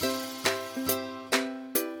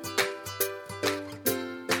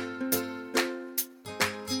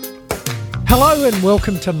Hello and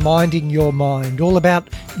welcome to Minding Your Mind, all about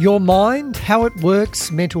your mind, how it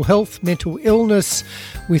works, mental health, mental illness.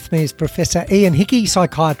 With me is Professor Ian Hickey,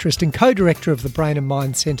 psychiatrist and co-director of the Brain and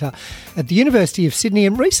Mind Centre at the University of Sydney.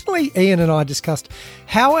 And recently Ian and I discussed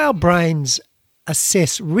how our brains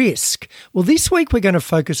assess risk. Well, this week we're going to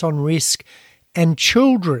focus on risk and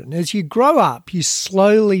children. As you grow up, you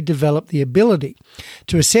slowly develop the ability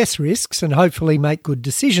to assess risks and hopefully make good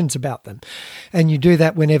decisions about them. And you do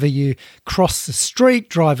that whenever you cross the street,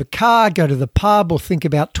 drive a car, go to the pub, or think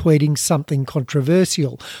about tweeting something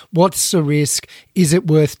controversial. What's the risk? Is it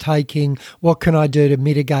worth taking? What can I do to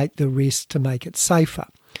mitigate the risk to make it safer?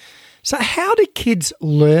 So how do kids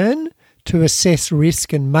learn to assess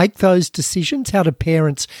risk and make those decisions? How do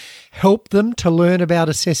parents help them to learn about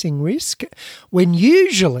assessing risk when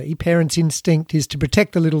usually parents' instinct is to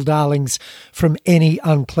protect the little darlings from any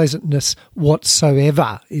unpleasantness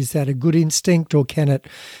whatsoever? Is that a good instinct, or can it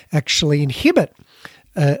actually inhibit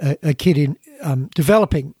a kid in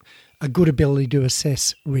developing a good ability to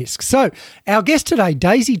assess risk? So our guest today,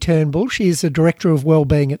 Daisy Turnbull, she is the Director of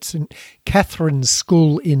Wellbeing at St Catherine's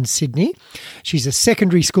School in Sydney. She's a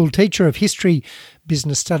secondary school teacher of history,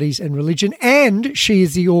 business studies and religion, and she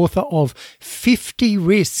is the author of 50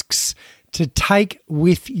 Risks to Take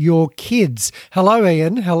with Your Kids. Hello,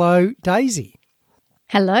 Ian. Hello, Daisy.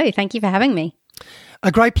 Hello. Thank you for having me.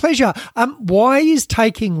 A great pleasure. Why is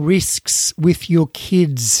taking risks with your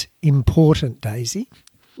kids important, Daisy?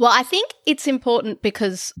 Well, I think it's important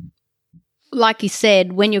because, like you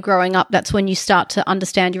said, when you're growing up, that's when you start to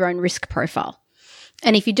understand your own risk profile.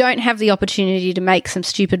 And if you don't have the opportunity to make some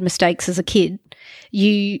stupid mistakes as a kid,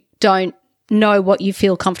 you don't know what you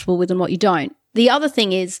feel comfortable with and what you don't. The other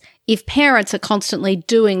thing is, if parents are constantly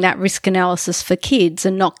doing that risk analysis for kids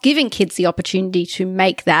and not giving kids the opportunity to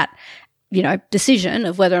make that, decision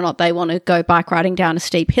of whether or not they want to go bike riding down a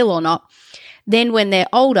steep hill or not, then when they're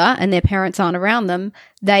older and their parents aren't around them,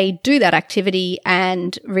 they do that activity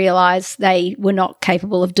and realise they were not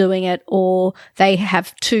capable of doing it, or they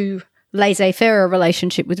have too laissez-faire a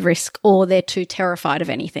relationship with risk, or they're too terrified of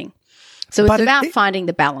anything. So it's about finding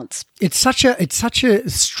the balance. It's such a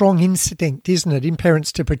strong instinct, isn't it, in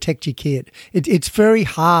parents to protect your kid. It's very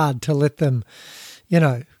hard to let them,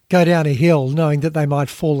 go down a hill knowing that they might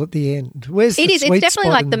fall at the end. It's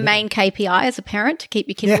definitely like the main KPI as a parent to keep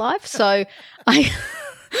your kid alive. So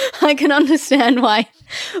I can understand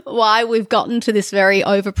why we've gotten to this very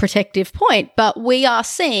overprotective point. But we are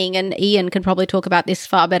seeing, and Ian can probably talk about this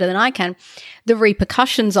far better than I can, the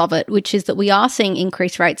repercussions of it, which is that we are seeing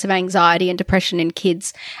increased rates of anxiety and depression in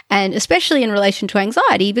kids, and especially in relation to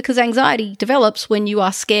anxiety, because anxiety develops when you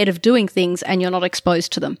are scared of doing things and you're not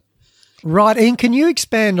exposed to them. Right. Ian, can you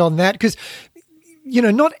expand on that? Because,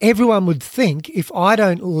 not everyone would think, if I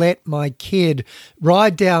don't let my kid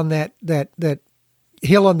ride down that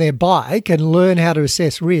hill on their bike and learn how to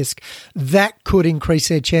assess risk, that could increase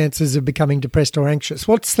their chances of becoming depressed or anxious.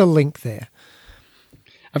 What's the link there?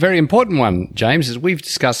 A very important one, James, as we've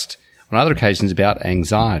discussed on other occasions about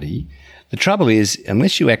anxiety. The trouble is,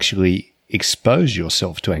 unless you actually expose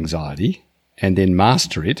yourself to anxiety and then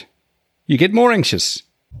master it, you get more anxious.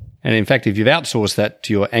 And in fact, if you've outsourced that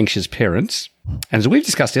to your anxious parents, and as we've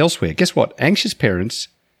discussed elsewhere, guess what? Anxious parents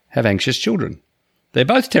have anxious children. They're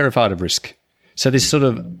both terrified of risk. So this sort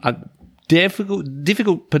of a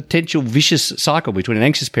difficult, potential vicious cycle between an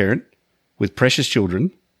anxious parent with precious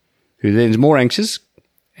children, who then is more anxious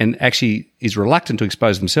and actually is reluctant to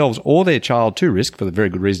expose themselves or their child to risk for the very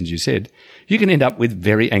good reasons you said, you can end up with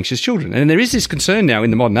very anxious children. And there is this concern now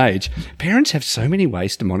in the modern age. Parents have so many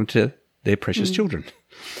ways to monitor their precious children.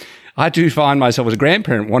 I do find myself as a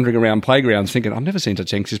grandparent wandering around playgrounds thinking, I've never seen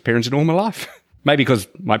such anxious parents in all my life. Maybe because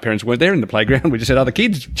my parents weren't there in the playground. We just had other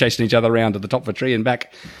kids chasing each other around to the top of a tree and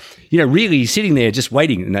back, really sitting there just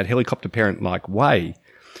waiting in that helicopter parent-like way.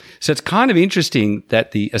 So it's kind of interesting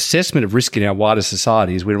that the assessment of risk in our wider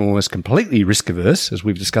society is we're almost completely risk averse, as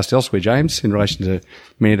we've discussed elsewhere, James, in relation to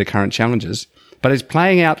many of the current challenges. But it's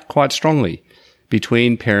playing out quite strongly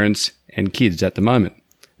between parents and kids at the moment.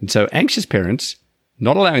 And so anxious parents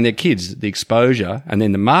not allowing their kids the exposure and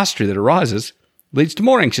then the mastery that arises leads to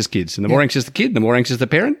more anxious kids. And the more anxious the kid, the more anxious the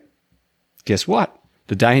parent. Guess what?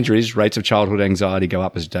 The danger is rates of childhood anxiety go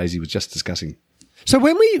up, as Daisy was just discussing. So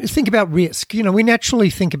when we think about risk, we naturally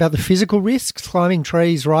think about the physical risks, climbing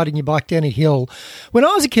trees, riding your bike down a hill. When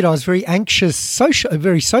I was a kid, I was very anxious,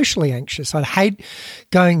 very socially anxious. I'd hate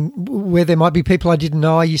going where there might be people I didn't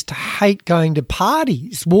know. I used to hate going to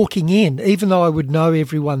parties, walking in, even though I would know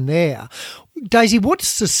everyone there. Daisy,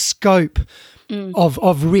 what's the scope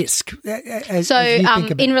of risk. So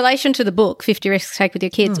in relation to the book, 50 Risks to Take with Your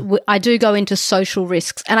Kids, I do go into social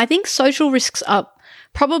risks. And I think social risks are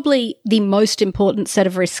probably the most important set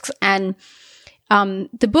of risks. And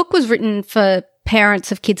the book was written for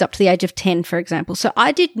parents of kids up to the age of 10, for example. So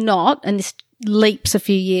I did not, and this leaps a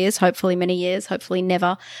few years, hopefully many years, hopefully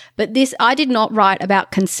never, but I did not write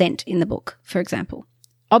about consent in the book, for example.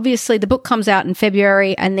 Obviously, the book comes out in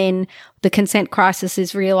February, and then the consent crisis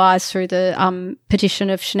is realised through the petition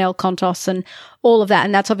of Chanel Contos and all of that,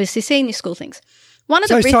 and that's obviously senior school things. One of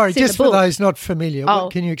the risks sorry, in just the book, for those not familiar,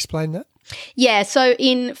 can you explain that? Yeah, so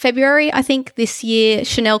in February, I think this year,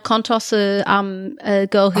 Chanel Contos, a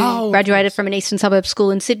girl who graduated from an eastern suburb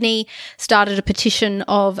school in Sydney, started a petition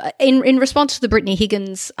in response to the Brittany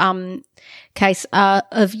Higgins case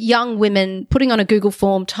of young women putting on a Google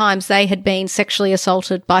form times they had been sexually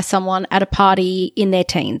assaulted by someone at a party in their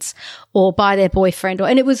teens or by their boyfriend.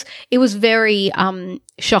 And it was very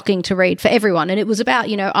shocking to read for everyone. And it was about,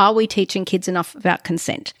 are we teaching kids enough about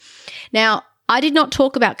consent? Now, I did not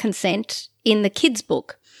talk about consent in the kids'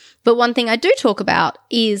 book, but one thing I do talk about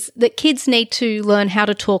is that kids need to learn how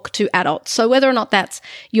to talk to adults. So whether or not that's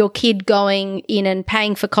your kid going in and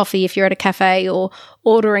paying for coffee if you're at a cafe, or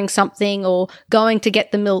ordering something, or going to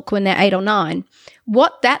get the milk when they're 8 or 9,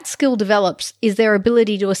 what that skill develops is their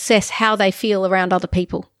ability to assess how they feel around other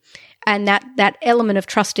people, and that element of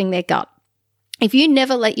trusting their gut. If you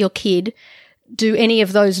never let your kid do any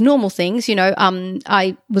of those normal things,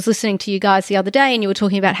 I was listening to you guys the other day and you were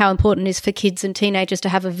talking about how important it is for kids and teenagers to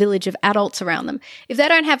have a village of adults around them. If they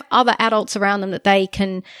don't have other adults around them that they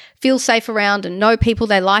can feel safe around and know people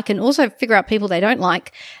they like and also figure out people they don't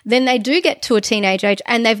like, then they do get to a teenage age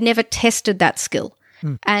and they've never tested that skill.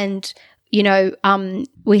 And,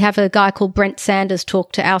 we have a guy called Brent Sanders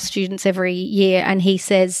talk to our students every year, and he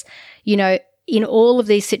says, in all of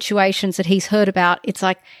these situations that he's heard about, it's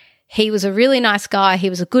like, he was a really nice guy, he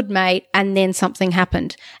was a good mate, and then something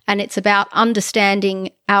happened. And it's about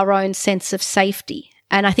understanding our own sense of safety.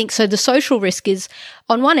 And I think so the social risk is,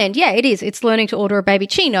 on one end, it is. It's learning to order a baby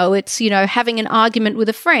chino. It's, having an argument with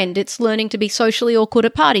a friend. It's learning to be socially awkward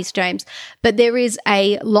at parties, James. But there is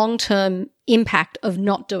a long-term impact of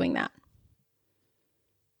not doing that.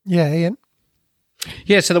 Yeah, Ian?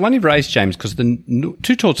 Yeah, so the one you've raised, James, because the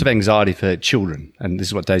two sorts of anxiety for children, and this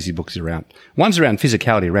is what Daisy Books is around. One's around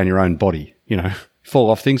physicality, around your own body.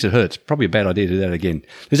 Fall off things, it hurts. Probably a bad idea to do that again.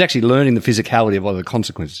 There's actually learning the physicality of all the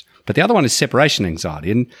consequences. But the other one is separation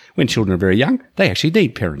anxiety, and when children are very young, they actually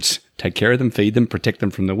need parents. Take care of them, feed them, protect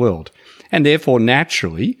them from the world. And therefore,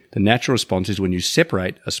 naturally, the natural response is when you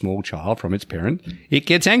separate a small child from its parent, it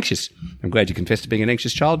gets anxious. I'm glad you confessed to being an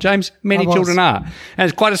anxious child, James. Many children are. And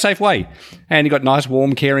it's quite a safe way. And you've got nice,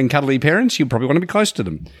 warm, caring, cuddly parents, you probably want to be close to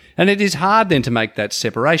them. And it is hard then to make that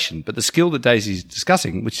separation. But the skill that Daisy's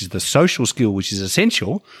discussing, which is the social skill, which is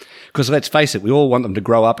essential, because let's face it, we all want them to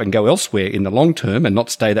grow up and go elsewhere in the long term and not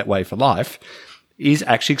stay that way for life, is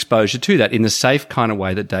actually exposure to that in the safe kind of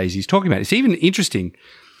way that Daisy's talking about. It's even interesting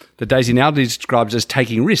that Daisy now describes as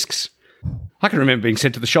taking risks. I can remember being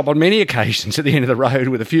sent to the shop on many occasions at the end of the road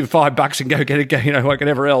with a few $5 and go get it, like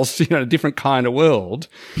whatever else, a different kind of world.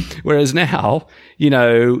 Whereas now,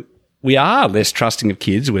 we are less trusting of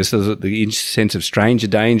kids, where the sense of stranger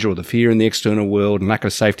danger or the fear in the external world and lack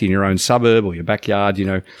of safety in your own suburb or your backyard,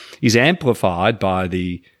 is amplified by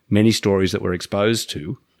the many stories that we're exposed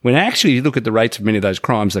to. When actually you look at the rates of many of those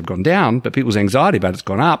crimes, they've gone down, but people's anxiety about it's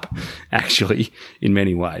gone up, actually, in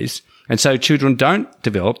many ways. And so children don't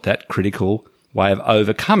develop that critical way of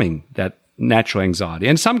overcoming that natural anxiety.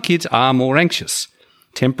 And some kids are more anxious,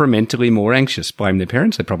 temperamentally more anxious. Blame their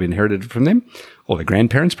parents, they probably inherited it from them, or their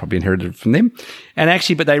grandparents probably inherited it from them. And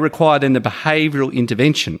actually, but they require then the behavioural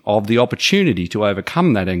intervention of the opportunity to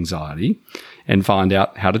overcome that anxiety and find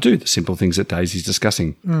out how to do the simple things that Daisy's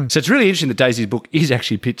discussing. So it's really interesting that Daisy's book is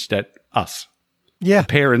actually pitched at us, the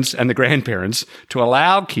parents and the grandparents, to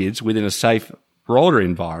allow kids within a safe, broader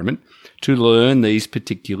environment to learn these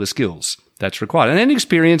particular skills that's required and then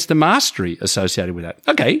experience the mastery associated with that.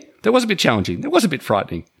 Okay, that was a bit challenging. That was a bit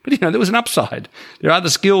frightening. But, there was an upside. There are other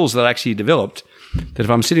skills that I actually developed that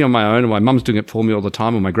if I'm sitting on my own and my mum's doing it for me all the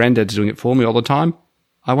time or my granddad's doing it for me all the time,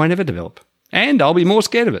 I won't ever develop. And I'll be more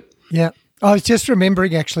scared of it. Yeah. I was just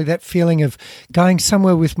remembering actually that feeling of going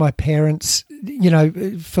somewhere with my parents,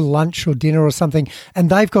 for lunch or dinner or something, and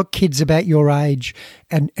they've got kids about your age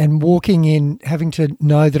and walking in, having to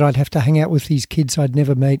know that I'd have to hang out with these kids I'd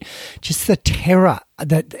never meet. Just the terror,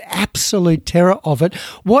 the absolute terror of it.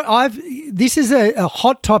 This is a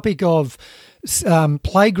hot topic of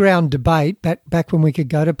playground debate back when we could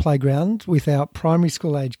go to playground with our primary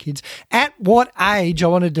school age kids. At what age, I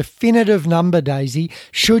want a definitive number, Daisy,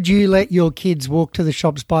 should you let your kids walk to the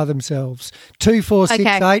shops by themselves? 2, 4, 6,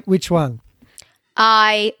 8, which one?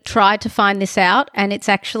 I tried to find this out, and it's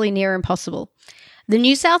actually near impossible. The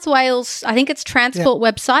New South Wales, I think it's Transport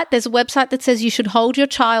website, there's a website that says you should hold your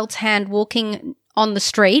child's hand walking on the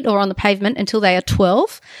street or on the pavement until they are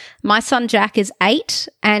 12. My son Jack is 8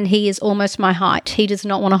 and he is almost my height. He does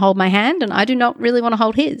not want to hold my hand and I do not really want to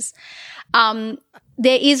hold his. There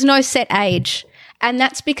is no set age, and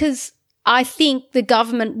that's because I think the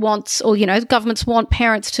government wants, or, governments want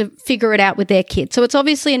parents to figure it out with their kids. So it's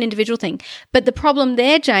obviously an individual thing. But the problem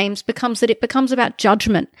there, James, becomes that it becomes about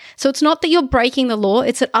judgment. So it's not that you're breaking the law,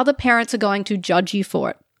 it's that other parents are going to judge you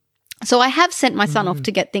for it. So I have sent my son off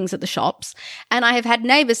to get things at the shops, and I have had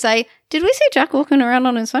neighbours say, "Did we see Jack walking around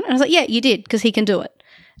on his phone?" And I was like, "Yeah, you did, because he can do it."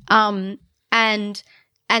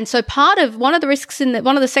 And so one of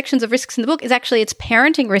the sections of risks in the book is actually it's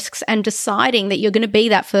parenting risks and deciding that you're going to be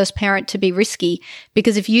that first parent to be risky,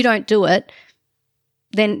 because if you don't do it,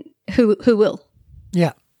 then who will?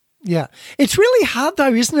 Yeah. Yeah. It's really hard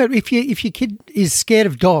though, isn't it? If your kid is scared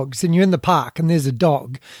of dogs and you're in the park and there's a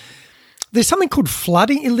dog, there's something called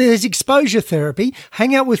flooding. There's exposure therapy.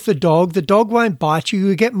 Hang out with the dog won't bite you,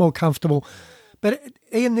 you get more comfortable. But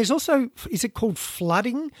Ian, there's also, is it called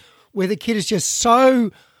flooding, where the kid is just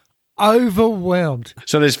so overwhelmed?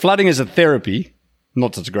 So there's flooding as a therapy,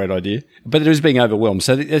 not such a great idea, but there is being overwhelmed.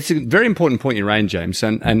 So it's a very important point you raised, James.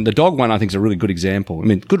 And the dog one, I think, is a really good example. I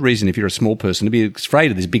mean, good reason if you're a small person to be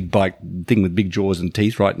afraid of this big bite thing with big jaws and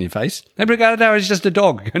teeth right in your face. Everybody go, "No, it's just a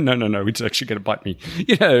dog." No, it's actually going to bite me.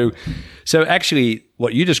 So actually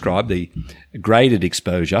what you described, the graded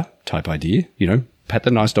exposure type idea, pat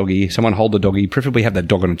the nice doggy, someone hold the doggy, preferably have that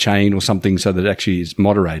dog on a chain or something so that it actually is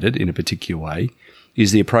moderated in a particular way,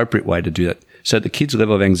 is the appropriate way to do that. So the kid's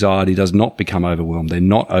level of anxiety does not become overwhelmed. They're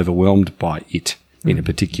not overwhelmed by it in a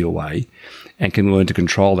particular way and can learn to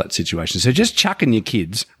control that situation. So just chucking your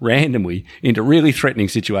kids randomly into really threatening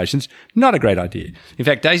situations, not a great idea. In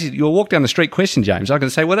fact, Daisy, you'll walk down the street, question James, I can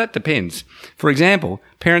say, well, that depends. For example,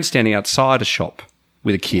 parents standing outside a shop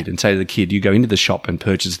with a kid and say to the kid, "You go into the shop and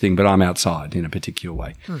purchase a thing, but I'm outside," in a particular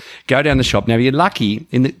way. Go down the shop. Now, you're lucky.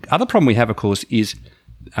 And the other problem we have, of course, is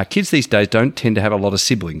kids these days don't tend to have a lot of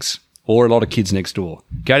siblings or a lot of kids next door.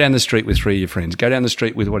 Go down the street with 3 of your friends. Go down the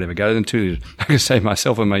street with whatever. Go down to, I can say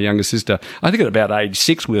myself and my younger sister, I think at about age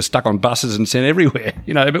 6, we were stuck on buses and sent everywhere,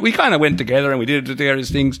 but we kind of went together and we did various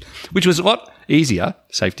things, which was a lot easier,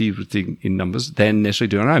 safety in numbers, than necessarily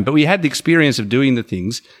doing our own. But we had the experience of doing the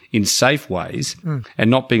things in safe ways and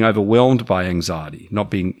not being overwhelmed by anxiety, not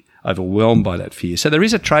being overwhelmed by that fear. So there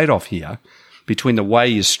is a trade-off here between the way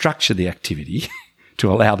you structure the activity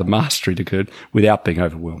to allow the mastery to occur without being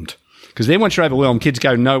overwhelmed. Because then once you're overwhelmed, kids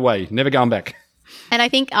go, "No way, never going back." And I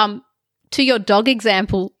think to your dog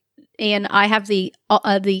example, Ian, I have the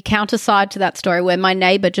counter side to that story where my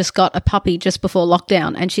neighbour just got a puppy just before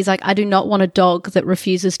lockdown, and she's like, "I do not want a dog that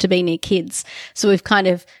refuses to be near kids." So we've kind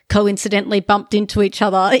of coincidentally bumped into each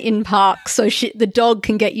other in parks so the dog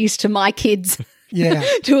can get used to my kids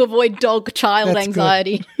to avoid dog-child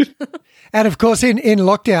anxiety. And of course, in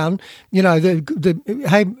lockdown,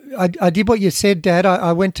 I did what you said, Dad.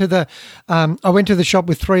 I went to the shop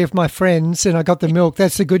with 3 of my friends, and I got the milk.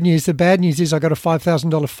 That's the good news. The bad news is I got a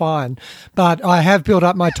 $5,000 fine, but I have built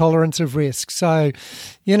up my tolerance of risk. So,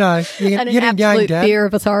 and an absolute fear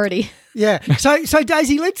of authority. Yeah. So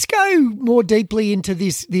Daisy, let's go more deeply into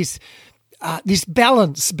this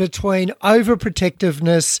balance between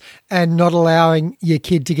overprotectiveness and not allowing your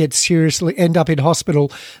kid to end up in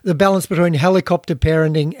hospital, the balance between helicopter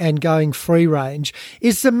parenting and going free range.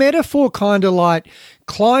 Is the metaphor kind of like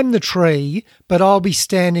climb the tree, but I'll be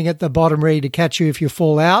standing at the bottom ready to catch you if you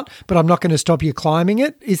fall out, but I'm not going to stop you climbing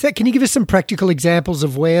it? Can you give us some practical examples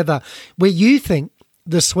of where you think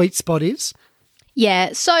the sweet spot is?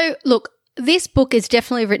 Yeah. So look, this book is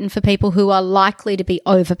definitely written for people who are likely to be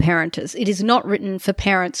overparenters. It is not written for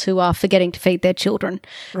parents who are forgetting to feed their children.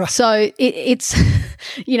 Right. So it's,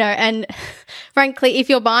 and frankly, if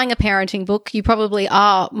you're buying a parenting book, you probably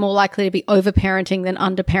are more likely to be overparenting than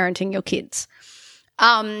underparenting your kids.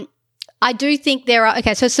 I do think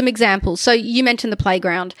so some examples. So you mentioned the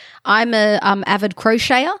playground. I'm a avid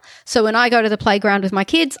crocheter. So when I go to the playground with my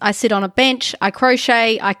kids, I sit on a bench, I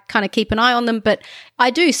crochet, I kind of keep an eye on them, but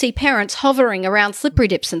I do see parents hovering around slippery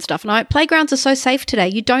dips and stuff. And playgrounds are so safe today.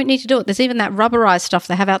 You don't need to do it. There's even that rubberized stuff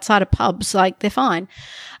they have outside of pubs. Like, they're fine.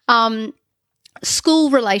 School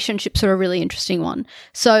relationships are a really interesting one.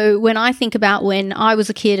 So when I think about when I was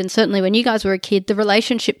a kid, and certainly when you guys were a kid, the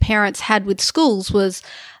relationship parents had with schools was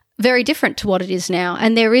very different to what it is now.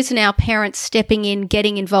 And there is now parents stepping in,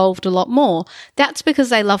 getting involved a lot more. That's because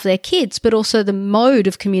they love their kids, but also the mode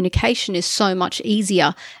of communication is so much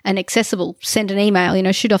easier and accessible. Send an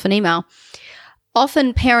email, shoot off an email.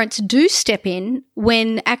 Often parents do step in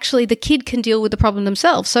when actually the kid can deal with the problem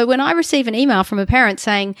themselves. So when I receive an email from a parent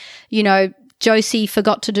saying, Josie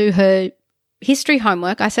forgot to do her history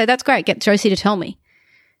homework, I say, that's great. Get Josie to tell me.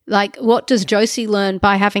 Like, what does Josie learn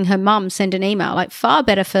by having her mum send an email? Like, far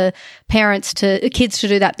better for kids to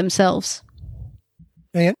do that themselves.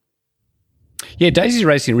 Yeah. Yeah, Daisy's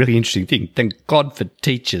raising a really interesting thing. Thank God for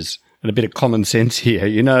teachers and a bit of common sense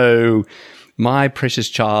here. My precious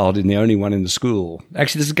child is the only one in the school.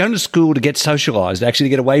 Actually, this is going to school to get socialised, actually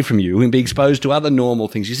to get away from you and be exposed to other normal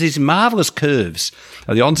things. You see these marvellous curves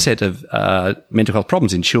of the onset of mental health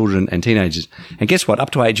problems in children and teenagers. And guess what?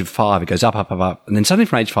 Up to age of 5, it goes up, up, up, up. And then suddenly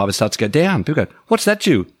from age 5, it starts to go down. People go, what's that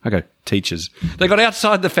due? I go, teachers. They got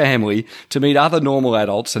outside the family to meet other normal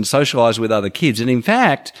adults and socialise with other kids. And in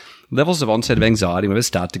fact, levels of onset of anxiety will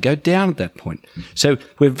start to go down at that point. So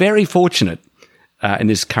we're very fortunate in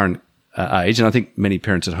this current age, and I think many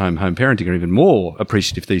parents at home parenting are even more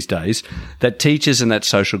appreciative these days, that teachers and that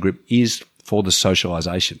social group is for the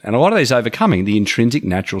socialisation. And a lot of these overcoming the intrinsic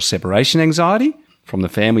natural separation anxiety from the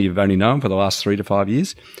family you've only known for the last 3 to 5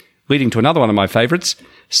 years, leading to another one of my favourites,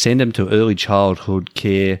 send them to early childhood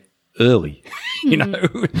care early.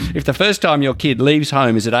 If the first time your kid leaves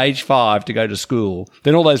home is at age 5 to go to school,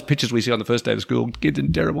 then all those pictures we see on the first day of school, kids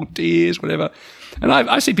in terrible tears, whatever. And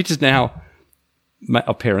I see pictures now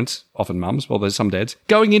of parents, often mums, well, there's some dads,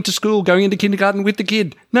 going into school, going into kindergarten with the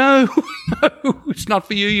kid. No, it's not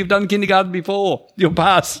for you. You've done kindergarten before. You're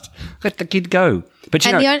past. Let the kid go. But,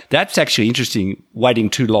 that's actually interesting,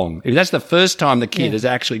 waiting too long. If that's the first time the kid has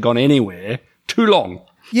actually gone anywhere, too long.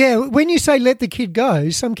 Yeah, when you say let the kid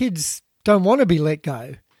go, some kids don't want to be let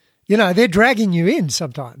go. They're dragging you in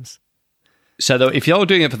sometimes. So if you're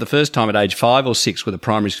doing it for the first time at age 5 or 6 with a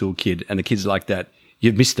primary school kid and the kid's like that,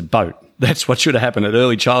 you've missed the boat. That's what should have happened at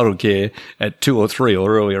early childhood care at 2 or 3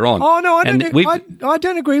 or earlier on. Oh, no, I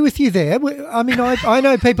don't agree with you there. I mean, I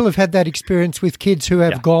know people have had that experience with kids who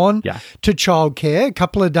have gone to childcare a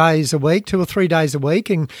couple of days a week, 2 or 3 days a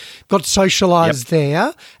week, and got socialised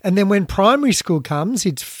there. And then when primary school comes,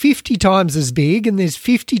 it's 50 times as big and there's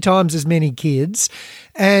 50 times as many kids.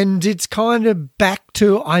 And it's kind of back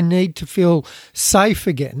to I need to feel safe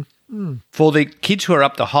again. For the kids who are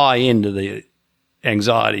up the high end of the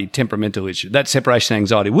anxiety, temperamental issue, that separation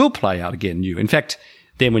anxiety will play out again. In fact,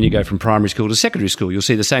 then when you go from primary school to secondary school, you'll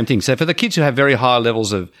see the same thing. So for the kids who have very high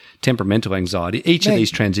levels of temperamental anxiety, each of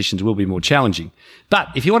these transitions will be more challenging. But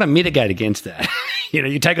if you want to mitigate against that,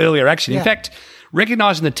 you take earlier action. In fact,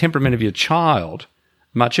 recognising the temperament of your child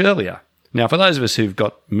much earlier. Now, for those of us who've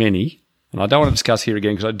got many, and I don't want to discuss here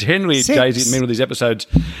again because I generally, Daisy, in many of these episodes,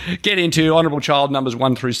 get into honourable child numbers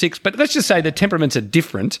 1 through 6. But let's just say the temperaments are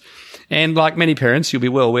different. And like many parents, you'll be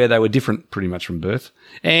well aware they were different pretty much from birth.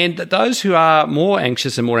 And those who are more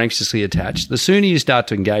anxious and more anxiously attached, the sooner you start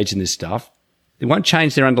to engage in this stuff, it won't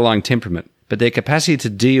change their underlying temperament, but their capacity to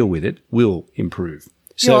deal with it will improve.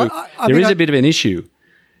 So there is a bit of an issue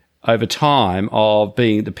over time of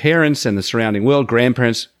being the parents and the surrounding world,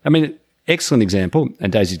 grandparents. I mean, excellent example,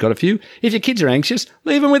 and Daisy's got a few. If your kids are anxious,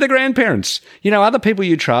 leave them with the grandparents. Other people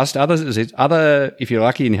you trust, if you're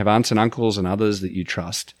lucky and you have aunts and uncles and others that you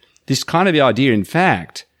trust. This kind of the idea, in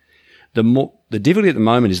fact, the difficulty at the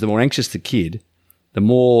moment is the more anxious the kid, the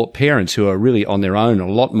more parents who are really on their own a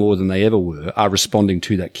lot more than they ever were are responding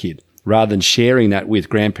to that kid rather than sharing that with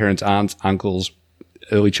grandparents, aunts, uncles,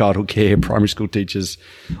 early childhood care, primary school teachers,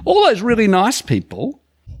 all those really nice people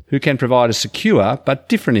who can provide a secure but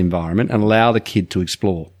different environment and allow the kid to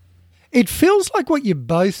explore. It feels like what you're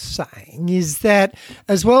both saying is that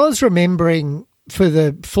as well as remembering for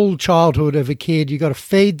the full childhood of a kid, you've got to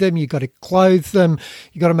feed them, you've got to clothe them,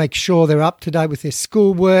 you've got to make sure they're up to date with their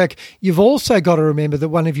schoolwork. You've also got to remember that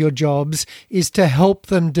one of your jobs is to help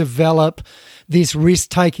them develop this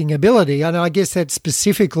risk-taking ability. And I guess that's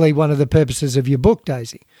specifically one of the purposes of your book,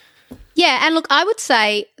 Daisy. Yeah, and look, I would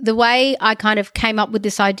say the way I kind of came up with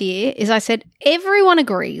this idea is I said, everyone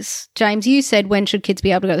agrees, James, you said when should kids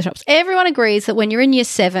be able to go to the shops? Everyone agrees that when you're in year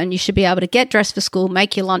 7, you should be able to get dressed for school,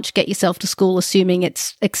 make your lunch, get yourself to school, assuming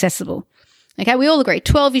it's accessible. Okay, we all agree.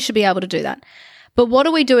 12, you should be able to do that. But what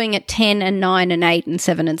are we doing at 10 and 9 and 8 and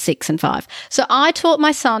 7 and 6 and 5? So I taught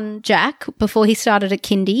my son, Jack, before he started at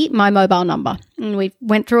kindy, my mobile number. And we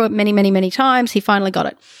went through it many, many, many times. He finally got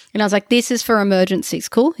it. And I was like, this is for emergencies.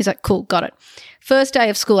 Cool? He's like, cool, got it. First day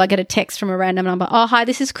of school, I get a text from a random number. Oh, hi,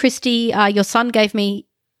 this is Christy. Your son gave me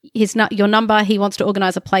your number. He wants to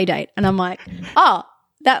organise a play date. And I'm like, oh,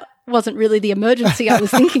 that wasn't really the emergency I was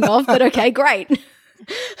thinking of, but okay, great.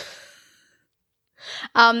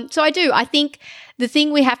 So I think the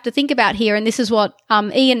thing we have to think about here, and this is what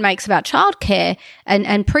Ian makes about childcare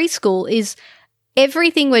and preschool, is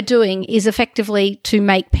everything we're doing is effectively to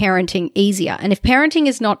make parenting easier. And if parenting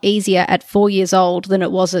is not easier at 4 years old than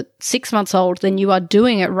it was at 6 months old, then you are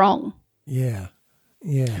doing it wrong. Yeah.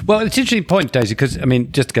 Yeah. Well, it's an interesting point, Daisy, because, I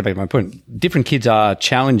mean, just to go back to my point, different kids are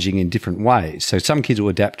challenging in different ways. So some kids will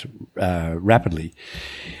adapt rapidly.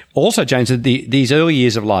 Also, James, these early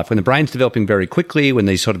years of life, when the brain's developing very quickly, when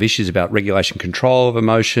these sort of issues about regulation, control of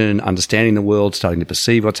emotion, understanding the world, starting to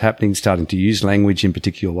perceive what's happening, starting to use language in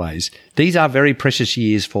particular ways, these are very precious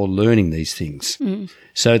years for learning these things. Mm.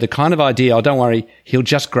 So the kind of idea, oh, don't worry, he'll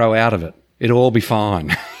just grow out of it. It'll all be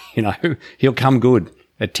fine. He'll come good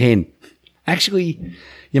at 10. Actually,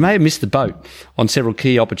 you may have missed the boat on several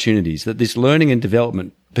key opportunities that this learning and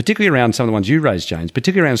development, particularly around some of the ones you raised, James,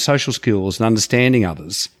 particularly around social skills and understanding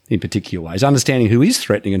others in particular ways, understanding who is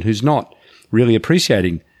threatening and who's not, really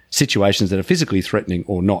appreciating situations that are physically threatening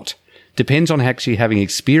or not, depends on actually having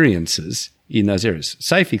experiences in those areas.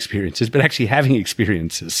 Safe experiences, but actually having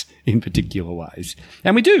experiences in particular ways.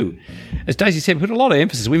 And we do. As Daisy said, we put a lot of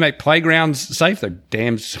emphasis. We make playgrounds safe. They're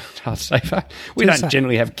damn safer. We don't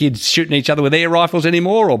generally have kids shooting each other with air rifles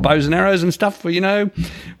anymore or bows and arrows and stuff. We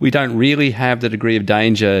don't really have the degree of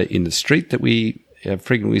danger in the street that we have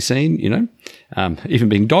frequently seen, even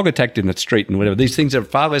being dog attacked in the street and whatever. These things are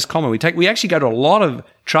far less common. We actually go to a lot of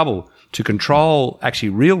trouble to control actually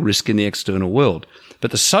real risk in the external world. But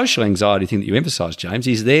the social anxiety thing that you emphasise, James,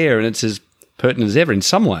 is there, and it's as pertinent as ever in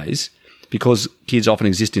some ways, because kids often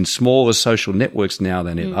exist in smaller social networks now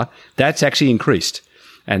than ever. That's actually increased.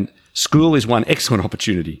 And school is one excellent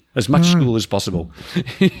opportunity, as much school as possible,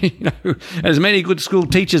 as many good school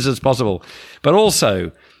teachers as possible, but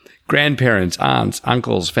also grandparents, aunts,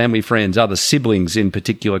 uncles, family friends, other siblings in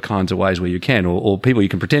particular kinds of ways where you can, or people you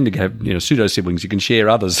can pretend to have, pseudo siblings. You can share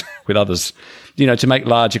others with others, to make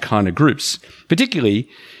larger kind of groups. Particularly,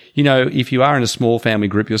 if you are in a small family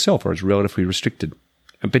group yourself or it's relatively restricted.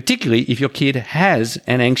 And particularly if your kid has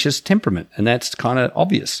an anxious temperament, and that's kind of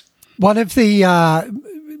obvious. One of the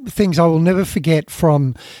things I will never forget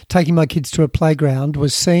from taking my kids to a playground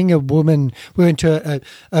was seeing a woman. We went to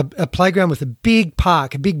a playground with a big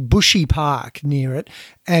park, a big bushy park near it,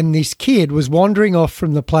 and this kid was wandering off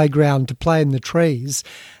from the playground to play in the trees,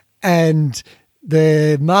 and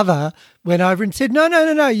the mother went over and said, no,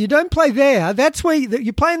 you don't play there. That's where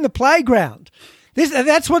you play in the playground.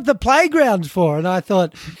 That's what the playground's for. And I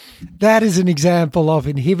thought that is an example of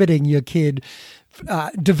inhibiting your kid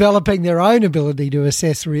developing their own ability to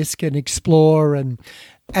assess risk and explore and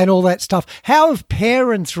all that stuff. How have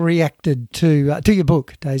parents reacted to your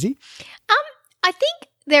book, Daisy? I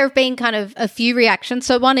think there have been kind of a few reactions.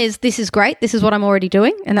 So one is, this is great, this is what I'm already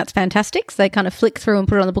doing, and that's fantastic. So they kind of flick through and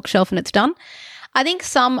put it on the bookshelf and it's done. I think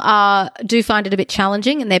some do find it a bit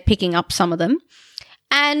challenging and they're picking up some of them.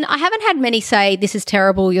 And I haven't had many say, this is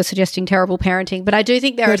terrible, you're suggesting terrible parenting, but I do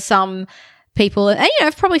think there are some people,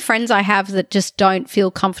 and probably friends I have that just don't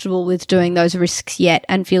feel comfortable with doing those risks yet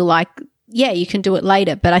and feel like, yeah, you can do it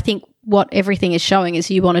later. But I think what everything is showing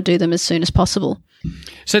is you want to do them as soon as possible.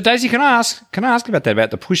 So, Daisy, can I ask about that,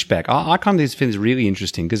 about the pushback? I kind of find this really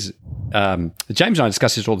interesting because James and I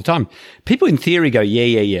discuss this all the time. People in theory go,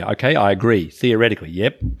 yeah, okay, I agree. Theoretically,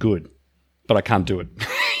 yep, good. But I can't do it.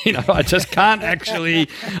 I just can't actually.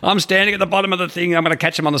 I'm standing at the bottom of the thing. I'm going to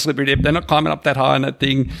catch them on the slippery dip. They're not climbing up that high on that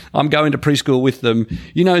thing. I'm going to preschool with them.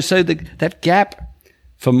 So that gap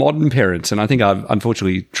for modern parents, and I think I've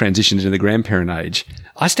unfortunately transitioned into the grandparent age,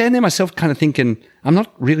 I stand there myself kind of thinking, I'm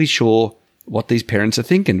not really sure what these parents are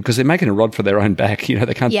thinking because they're making a rod for their own back.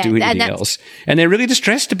 They can't do anything else. And they're really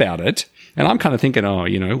distressed about it. And I'm kind of thinking, I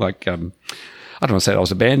don't want to say I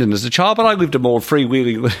was abandoned as a child, but I lived a more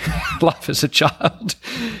freewheeling life as a child.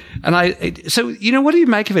 And so what do you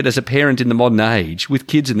make of it as a parent in the modern age with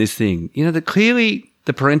kids in this thing? That clearly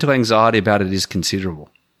the parental anxiety about it is considerable.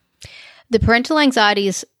 The parental anxiety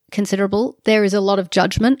is considerable. There is a lot of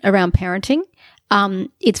judgment around parenting.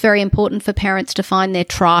 It's very important for parents to find their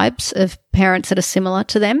tribes of parents that are similar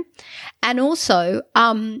to them. And also,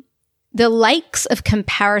 the lakes of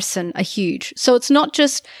comparison are huge. So it's not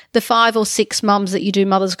just the 5 or 6 mums that you do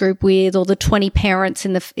mothers group with or the 20 parents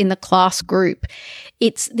in the class group.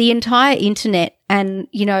 It's the entire internet and,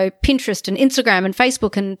 Pinterest and Instagram and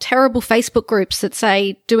Facebook and terrible Facebook groups that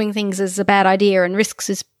say doing things is a bad idea and risks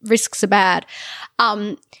are bad.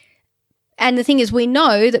 And the thing is, we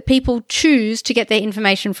know that people choose to get their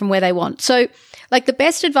information from where they want. So, like, the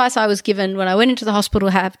best advice I was given when I went into the hospital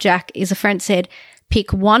to have Jack is a friend said,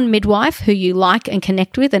 pick one midwife who you like and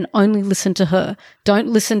connect with and only listen to her. Don't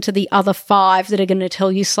listen to the other 5 that are going to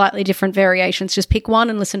tell you slightly different variations. Just pick one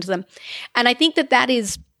and listen to them. And I think that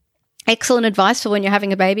is excellent advice for when you're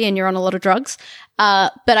having a baby and you're on a lot of drugs.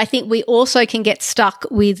 But I think we also can get stuck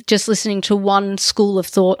with just listening to one school of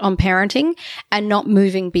thought on parenting and not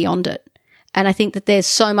moving beyond it. And I think that there's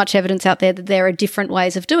so much evidence out there that there are different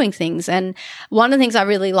ways of doing things. And one of the things I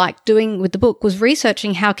really liked doing with the book was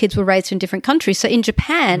researching how kids were raised in different countries. So in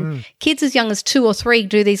Japan, kids as young as 2 or 3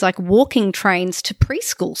 do these like walking trains to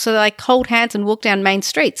preschool. So they like hold hands and walk down main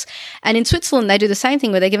streets. And in Switzerland, they do the same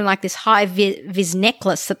thing where they're given like this high vis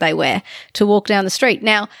necklace that they wear to walk down the street.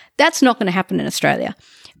 Now, that's not going to happen in Australia,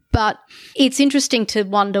 but it's interesting to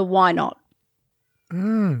wonder why not.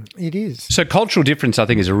 It is. So cultural difference, I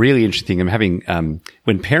think, is a really interesting thing. I'm having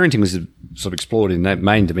when parenting was sort of explored in that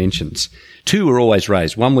main dimensions, 2 were always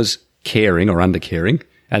raised. One was caring or under-caring,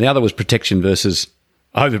 and the other was protection versus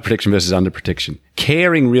overprotection versus underprotection.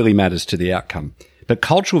 Caring really matters to the outcome, but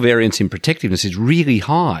cultural variance in protectiveness is really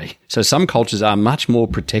high. So some cultures are much more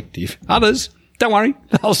protective. Others, don't worry,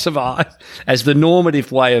 they'll survive as the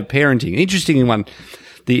normative way of parenting. Interesting one.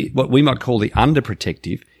 What we might call the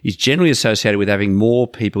underprotective is generally associated with having more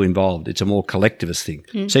people involved. It's a more collectivist thing.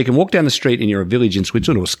 So you can walk down the street and you're a village in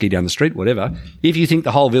Switzerland or ski down the street, whatever, if you think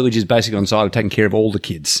the whole village is basically on side of taking care of all the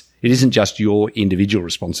kids. It isn't just your individual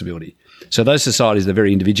responsibility. So those societies that are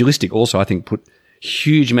very individualistic also, I think, put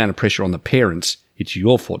huge amount of pressure on the parents. It's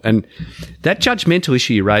your fault. And that judgmental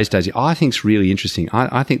issue you raised, Daisy, I think is really interesting.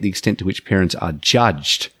 I think the extent to which parents are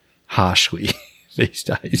judged harshly these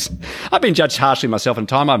days. I've been judged harshly myself in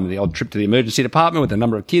time. I'm on the odd trip to the emergency department with a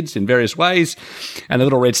number of kids in various ways, and the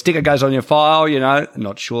little red sticker goes on your file,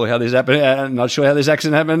 not sure how this happened, not sure how this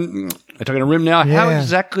accident happened. We're talking a room now. Yeah. How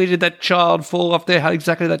exactly did that child fall off there? How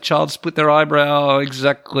exactly did that child split their eyebrow?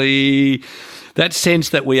 Exactly that sense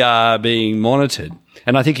that we are being monitored.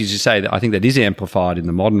 And I think, as you say, I think that is amplified in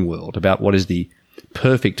the modern world about what is the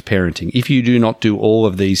perfect parenting. If you do not do all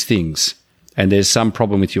of these things and there's some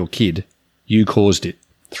problem with your kid, you caused it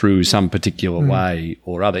through some particular way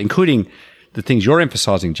or other, including the things you're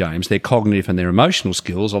emphasising, James, their cognitive and their emotional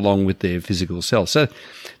skills along with their physical self. So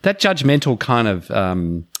that judgmental kind of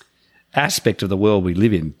aspect of the world we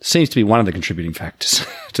live in seems to be one of the contributing factors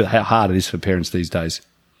to how hard it is for parents these days.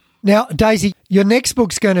 Now, Daisy, your next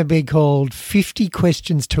book's going to be called 50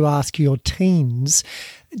 Questions to Ask Your Teens.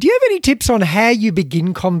 Do you have any tips on how you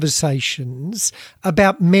begin conversations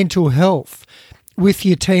about mental health with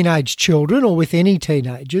your teenage children or with any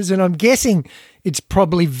teenagers? And I'm guessing it's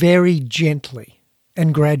probably very gently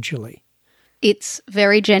and gradually. It's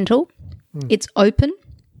very gentle. It's open.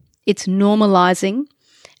 It's normalising.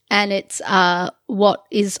 And it's what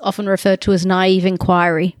is often referred to as naive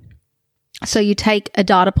inquiry. So you take a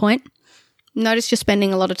data point. Notice you're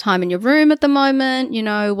spending a lot of time in your room at the moment.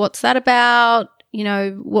 What's that about?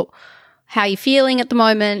 How are you feeling at the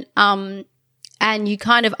moment? And you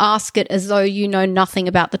kind of ask it as though you know nothing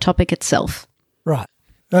about the topic itself. Right.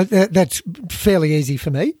 That's fairly easy for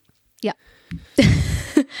me. Yeah.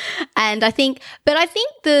 And I think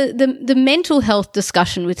the mental health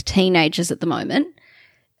discussion with teenagers at the moment,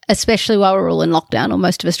 especially while we're all in lockdown, or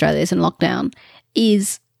most of Australia is in lockdown,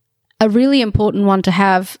 is a really important one to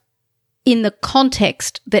have in the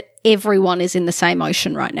context that everyone is in the same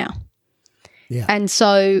ocean right now. Yeah. And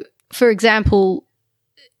so, for example,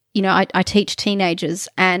 I teach teenagers,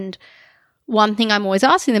 and one thing I'm always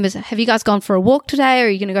asking them is, have you guys gone for a walk today? Or are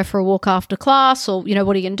you going to go for a walk after class? Or, what are you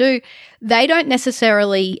going to do? They don't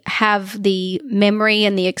necessarily have the memory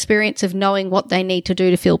and the experience of knowing what they need to do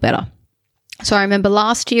to feel better. So I remember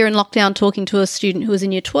last year in lockdown talking to a student who was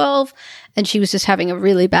in year 12, and she was just having a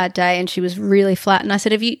really bad day and she was really flat. And I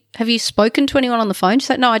said, have you spoken to anyone on the phone? She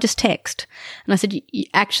said, no, I just text. And I said,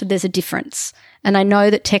 actually, there's a difference. And I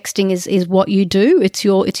know that texting is what you do. It's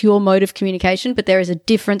your mode of communication, but there is a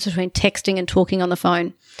difference between texting and talking on the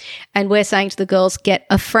phone. And we're saying to the girls, get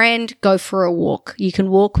a friend, go for a walk. You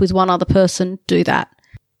can walk with one other person, do that.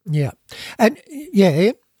 Yeah. And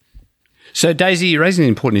yeah. So, Daisy, you're raising an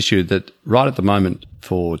important issue that right at the moment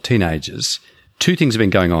for teenagers, 2 things have been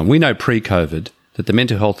going on. We know pre-COVID that the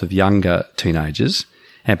mental health of younger teenagers,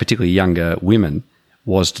 and particularly younger women,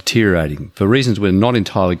 was deteriorating for reasons we're not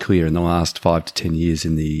entirely clear in the last 5 to 10 years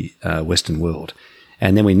in the Western world.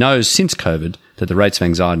 And then we know since COVID that the rates of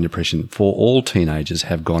anxiety and depression for all teenagers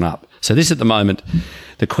have gone up. So this at the moment,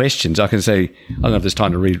 the questions, I can say, I don't know if there's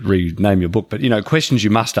time to rename your book, but, questions you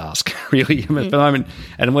must ask, really, at the moment.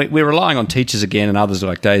 And we're relying on teachers again and others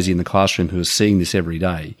like Daisy in the classroom who are seeing this every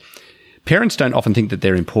day. Parents don't often think that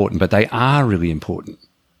they're important, but they are really important.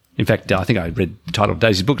 In fact, I think I read the title of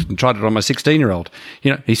Daisy's book and tried it on my 16-year-old.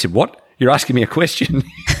 He said, "What? You're asking me a question?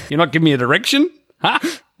 You're not giving me a direction? Huh?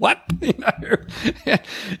 What?"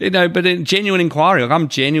 But in genuine inquiry, I'm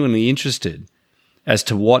genuinely interested as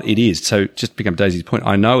to what it is. So just to pick up Daisy's point,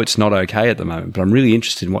 I know it's not okay at the moment, but I'm really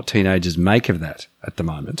interested in what teenagers make of that at the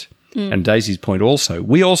moment. And Daisy's point also,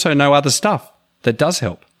 we also know other stuff that does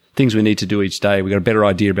help, things we need to do each day. We've got a better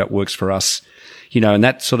idea about what works for us, and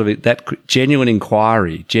that sort of that genuine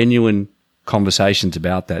inquiry, genuine conversations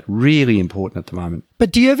about that, really important at the moment.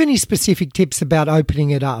 But do you have any specific tips about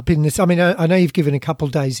opening it up in this? I mean, I know you've given a couple,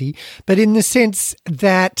 Daisy, but in the sense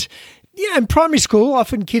that, in primary school,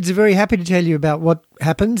 often kids are very happy to tell you about what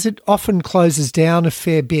happens. It often closes down a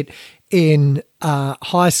fair bit in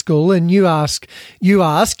high school, and you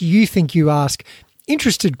think you ask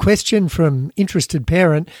interested question from interested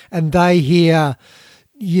parent, and they hear,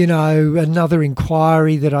 another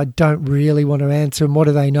inquiry that I don't really want to answer. And what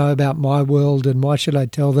do they know about my world? And why should I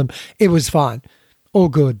tell them? It was fine. All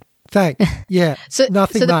good. Thanks. Yeah.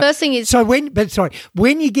 Nothing so the much. First thing is,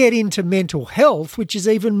 when you get into mental health, which is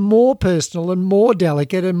even more personal and more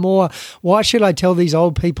delicate and more, why should I tell these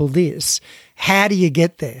old people this? How do you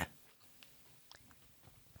get there?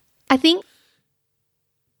 I think,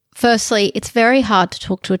 firstly, it's very hard to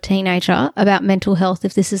talk to a teenager about mental health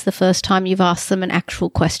if this is the first time you've asked them an actual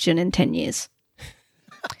question in 10 years.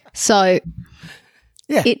 So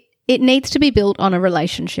it needs to be built on a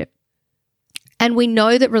relationship. And we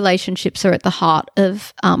know that relationships are at the heart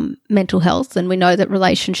of mental health, and we know that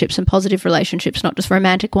relationships and positive relationships, not just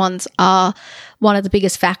romantic ones, are one of the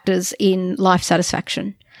biggest factors in life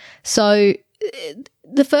satisfaction. So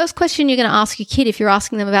the first question you're going to ask your kid if you're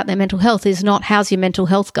asking them about their mental health is not, how's your mental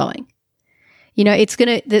health going? It's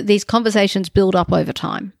going to, these conversations build up over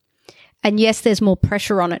time. And yes, there's more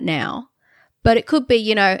pressure on it now, but it could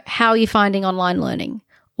be, how are you finding online learning?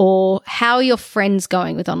 Or how are your friends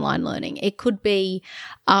going with online learning? It could be,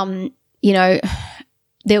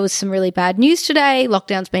 there was some really bad news today.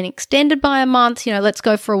 Lockdown's been extended by a month. Let's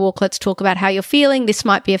go for a walk. Let's talk about how you're feeling. This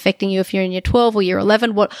might be affecting you if you're in year 12 or year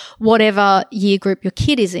 11, whatever year group your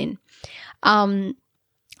kid is in.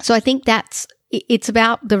 So I think it's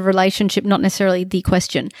about the relationship, not necessarily the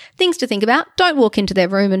question. Things to think about. Don't walk into their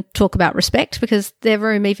room and talk about respect, because their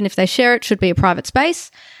room, even if they share it, should be a private space.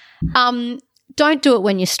 Don't do it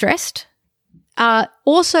when you're stressed.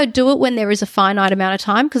 Also do it when there is a finite amount of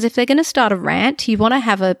time, because if they're going to start a rant, you want to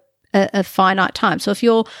have a finite time. So if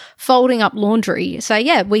you're folding up laundry,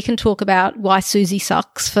 say, we can talk about why Susie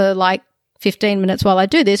sucks for like 15 minutes while I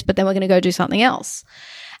do this, but then we're going to go do something else.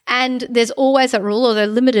 And there's always that rule, although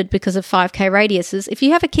limited because of 5K radiuses. If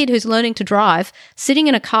you have a kid who's learning to drive, sitting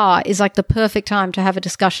in a car is like the perfect time to have a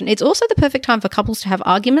discussion. It's also the perfect time for couples to have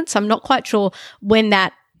arguments. I'm not quite sure when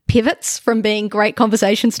that pivots from being great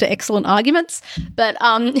conversations to excellent arguments, but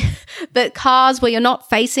cars where you're not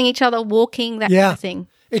facing each other, walking, that kind of thing.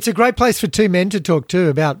 It's a great place for two men to talk too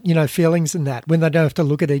about, feelings and that, when they don't have to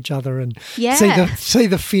look at each other and see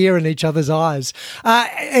the fear in each other's eyes.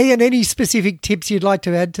 Ian, any specific tips you'd like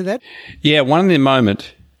to add to that? Yeah, one in the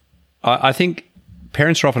moment, I think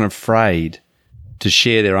parents are often afraid to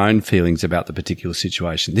share their own feelings about the particular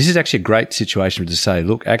situation. This is actually a great situation to say,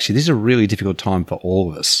 look, actually, this is a really difficult time for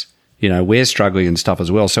all of us. We're struggling and stuff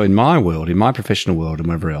as well. So in my world, in my professional world and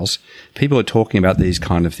wherever else, people are talking about these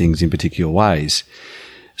kind of things in particular ways.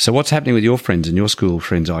 So what's happening with your friends and your school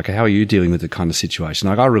friends? Like, how are you dealing with the kind of situation?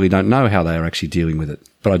 Like, I really don't know how they are actually dealing with it,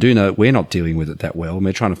 but I do know that we're not dealing with it that well, and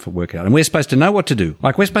we're trying to work it out. And we're supposed to know what to do.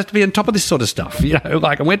 Like, we're supposed to be on top of this sort of stuff,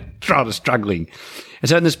 and we're struggling. And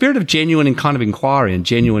so in the spirit of genuine kind of inquiry and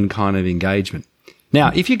genuine kind of engagement.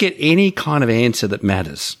 Now, if you get any kind of answer that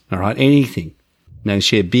matters, all right, anything, now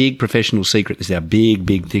share big professional secret. This is our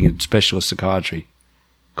big thing in specialist psychiatry.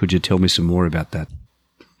 Could you tell me some more about that?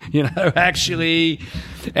 Actually,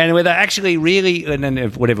 and whether actually really, and then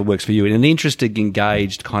whatever works for you, in an interested,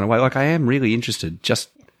 engaged kind of way, like I am really interested,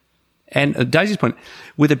 and Daisy's point,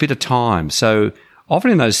 with a bit of time. So often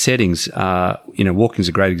in those settings, walking's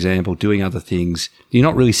a great example, doing other things, you're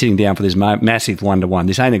not really sitting down for this massive one-to-one.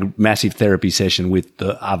 This ain't a massive therapy session with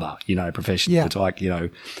the other, professional. Yeah. It's like, so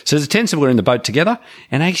there's a sense of we're in the boat together,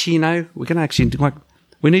 and actually, we're going to actually,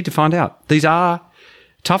 we need to find out. These are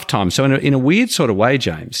tough times. So in a weird sort of way,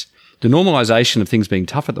 James, the normalisation of things being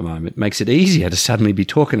tough at the moment makes it easier to suddenly be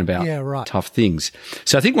talking about tough things.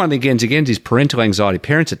 So I think one of the again is parental anxiety.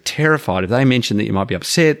 Parents are terrified if they mention that you might be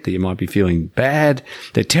upset, that you might be feeling bad.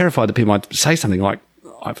 They're terrified that people might say something like,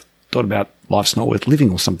 I've thought about life's not worth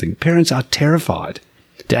living or something. Parents are terrified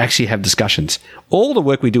to actually have discussions. All the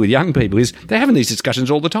work we do with young people is they're having these discussions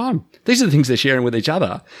all the time. These are the things they're sharing with each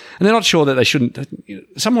other. And they're not sure that they shouldn't,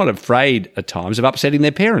 somewhat afraid at times of upsetting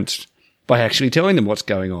their parents by actually telling them what's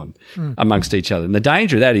going on amongst each other. And the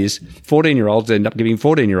danger of that is 14-year-olds end up giving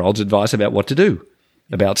 14-year-olds advice about what to do,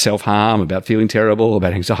 about self-harm, about feeling terrible,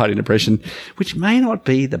 about anxiety and depression, which may not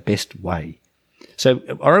be the best way. So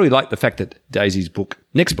I really like the fact that Daisy's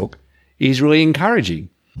next book, is really encouraging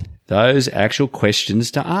those actual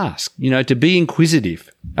questions to ask, to be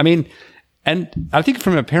inquisitive. I mean, and I think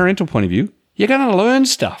from a parental point of view, you're going to learn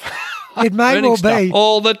stuff. It may well be.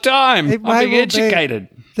 All the time. I'm being educated.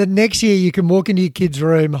 The next year you can walk into your kid's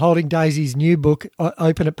room holding Daisy's new book,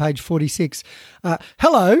 open at page 46.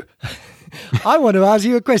 Hello. I want to ask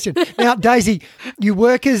you a question. Now, Daisy, you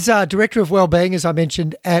work as Director of Wellbeing, as I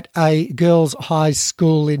mentioned, at a girls' high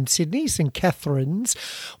school in Sydney, St Catherine's.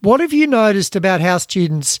 What have you noticed about how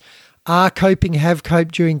students are coping, have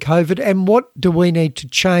coped during COVID, and what do we need to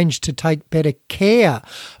change to take better care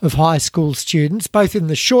of high school students, both in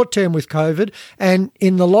the short term with COVID and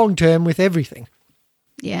in the long term with everything?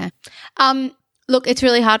 Yeah. Look, it's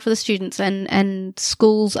really hard for the students, and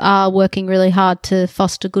schools are working really hard to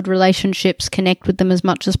foster good relationships, connect with them as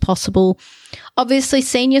much as possible. Obviously,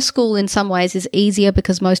 senior school in some ways is easier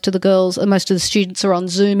because most of the students are on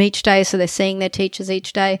Zoom each day, so they're seeing their teachers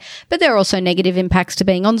each day. But there are also negative impacts to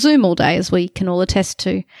being on Zoom all day, as we can all attest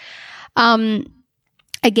to.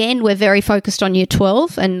 Again, we're very focused on Year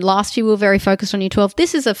 12, and last year we were very focused on Year 12.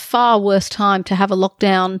 This is a far worse time to have a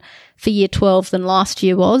lockdown for Year 12 than last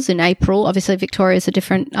year was in April. Obviously, Victoria's a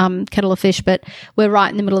different kettle of fish, but we're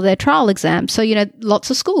right in the middle of their trial exams. So,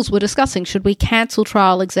 lots of schools were discussing, should we cancel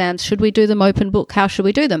trial exams? Should we do them open book? How should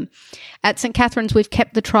we do them? At St Catherine's, we've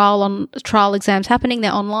kept the trial exams happening.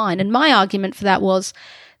 They're online. And my argument for that was,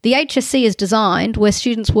 the HSC is designed where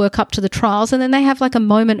students work up to the trials and then they have like a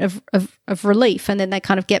moment of relief and then they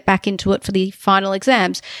kind of get back into it for the final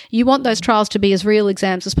exams. You want those trials to be as real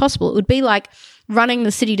exams as possible. It would be like running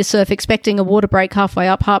the City to Surf, expecting a water break halfway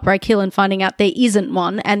up Heartbreak Hill and finding out there isn't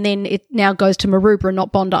one, and then it now goes to Maroubra,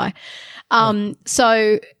 not Bondi.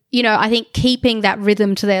 So, I think keeping that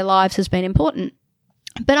rhythm to their lives has been important.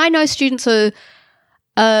 But I know students are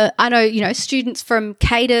students from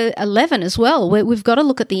K to 11 as well. We've got to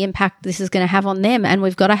look at the impact this is going to have on them, and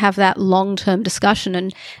we've got to have that long-term discussion.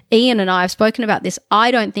 And Ian and I have spoken about this.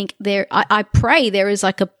 I don't think I pray there is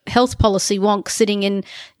like a health policy wonk sitting in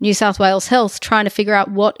New South Wales Health trying to figure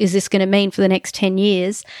out what is this going to mean for the next 10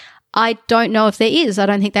 years. I don't know if there is. I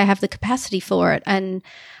don't think they have the capacity for it. And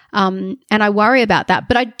I worry about that.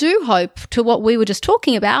 But I do hope, to what we were just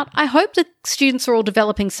talking about, I hope that students are all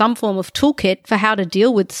developing some form of toolkit for how to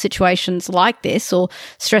deal with situations like this or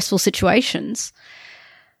stressful situations.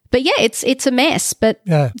 But yeah, it's a mess. But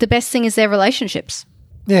the best thing is their relationships.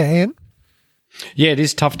 Yeah, Ian? Yeah, it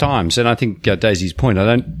is tough times. And I think Daisy's point, I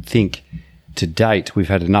don't think to date we've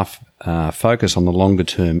had enough focus on the longer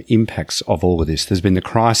term impacts of all of this. There's been the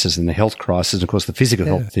crisis and the health crisis, and of course the physical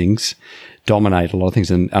health things dominate a lot of things.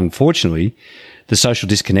 And unfortunately, the social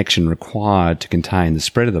disconnection required to contain the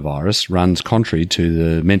spread of the virus runs contrary to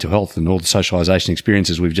the mental health and all the socialisation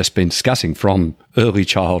experiences we've just been discussing, from early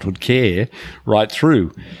childhood care right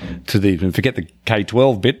through to forget the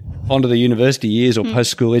K-12 bit, onto the university years or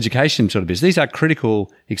post-school education sort of business. These are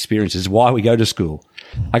critical experiences, why we go to school.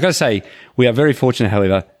 I got to say, we are very fortunate,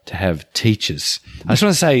 however, to have teachers. I just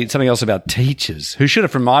want to say something else about teachers, who should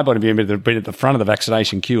have, from my point of view, been at the front of the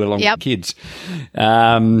vaccination queue along with kids.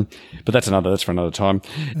 But that's for another time.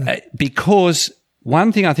 Because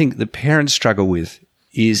one thing I think that parents struggle with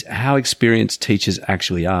is how experienced teachers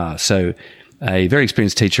actually are. So a very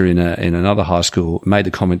experienced teacher in another high school made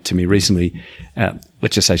the comment to me recently,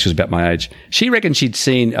 let's just say she was about my age. She reckoned she'd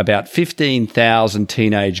seen about 15,000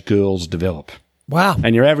 teenage girls develop. Wow.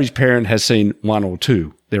 And your average parent has seen one or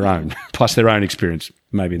two, their own, plus their own experience,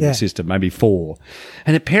 maybe in the system, maybe 4.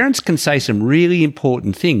 And the parents can say some really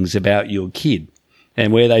important things about your kid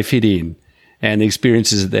and where they fit in and the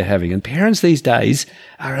experiences that they're having. And parents these days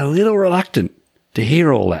are a little reluctant to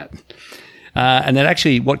hear all that. And that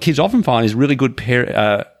actually what kids often find is really good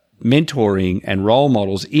mentoring and role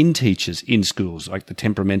models in teachers in schools, like the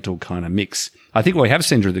temperamental kind of mix. I think what we have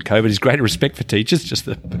seen through the COVID is greater respect for teachers, just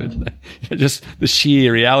the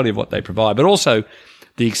sheer reality of what they provide, but also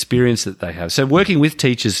the experience that they have. So working with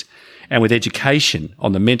teachers and with education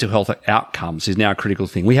on the mental health outcomes is now a critical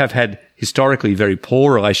thing. We have had historically very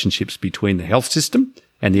poor relationships between the health system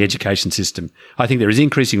and the education system. I think there is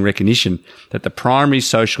increasing recognition that the primary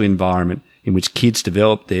social environment in which kids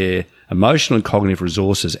develop their emotional and cognitive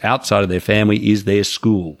resources outside of their family is their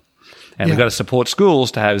school. And we've got to support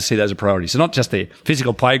schools to see those as a priority. So not just their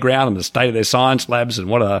physical playground and the state of their science labs and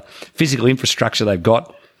what a physical infrastructure they've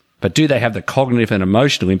got, but do they have the cognitive and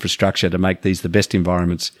emotional infrastructure to make these the best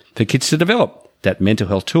environments for kids to develop that mental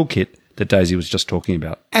health toolkit that Daisy was just talking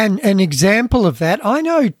about? And an example of that, I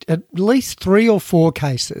know at least 3 or 4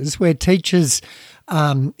 cases where teachers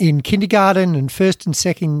in kindergarten and first and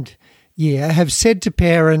second year have said to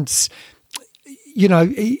parents, you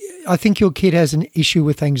know, I think your kid has an issue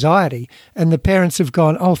with anxiety. And the parents have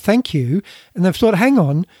gone, oh, thank you. And they've thought, hang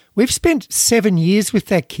on, we've spent 7 years with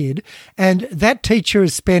that kid, and that teacher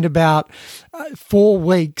has spent about 4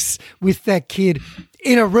 weeks with that kid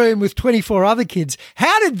in a room with 24 other kids.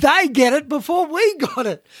 How did they get it before we got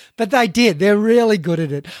it? But they did. They're really good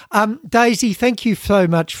at it. Daisy, thank you so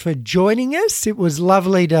much for joining us. It was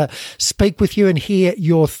lovely to speak with you and hear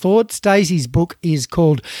your thoughts. Daisy's book is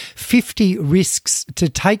called 50 Risks to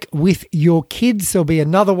Take with Your Kids. There'll be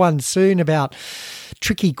another one soon about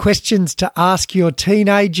tricky questions to ask your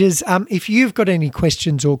teenagers. If you've got any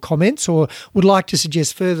questions or comments or would like to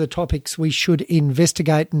suggest further topics we should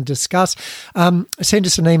investigate and discuss, send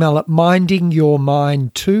us an email at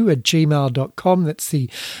mindingyourmind2@gmail.com. That's the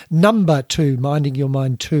number 2,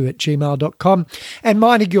 mindingyourmind2@gmail.com. And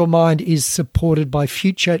Minding Your Mind is supported by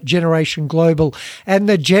Future Generation Global and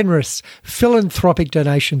the generous philanthropic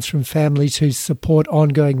donations from families who support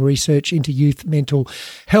ongoing research into youth mental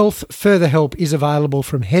health. Further help is available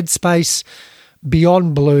from Headspace,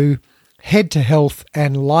 Beyond Blue, Head to Health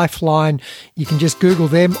and Lifeline. You can just Google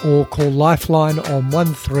them or call Lifeline on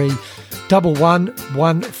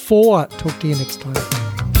 131114. Talk to you next time.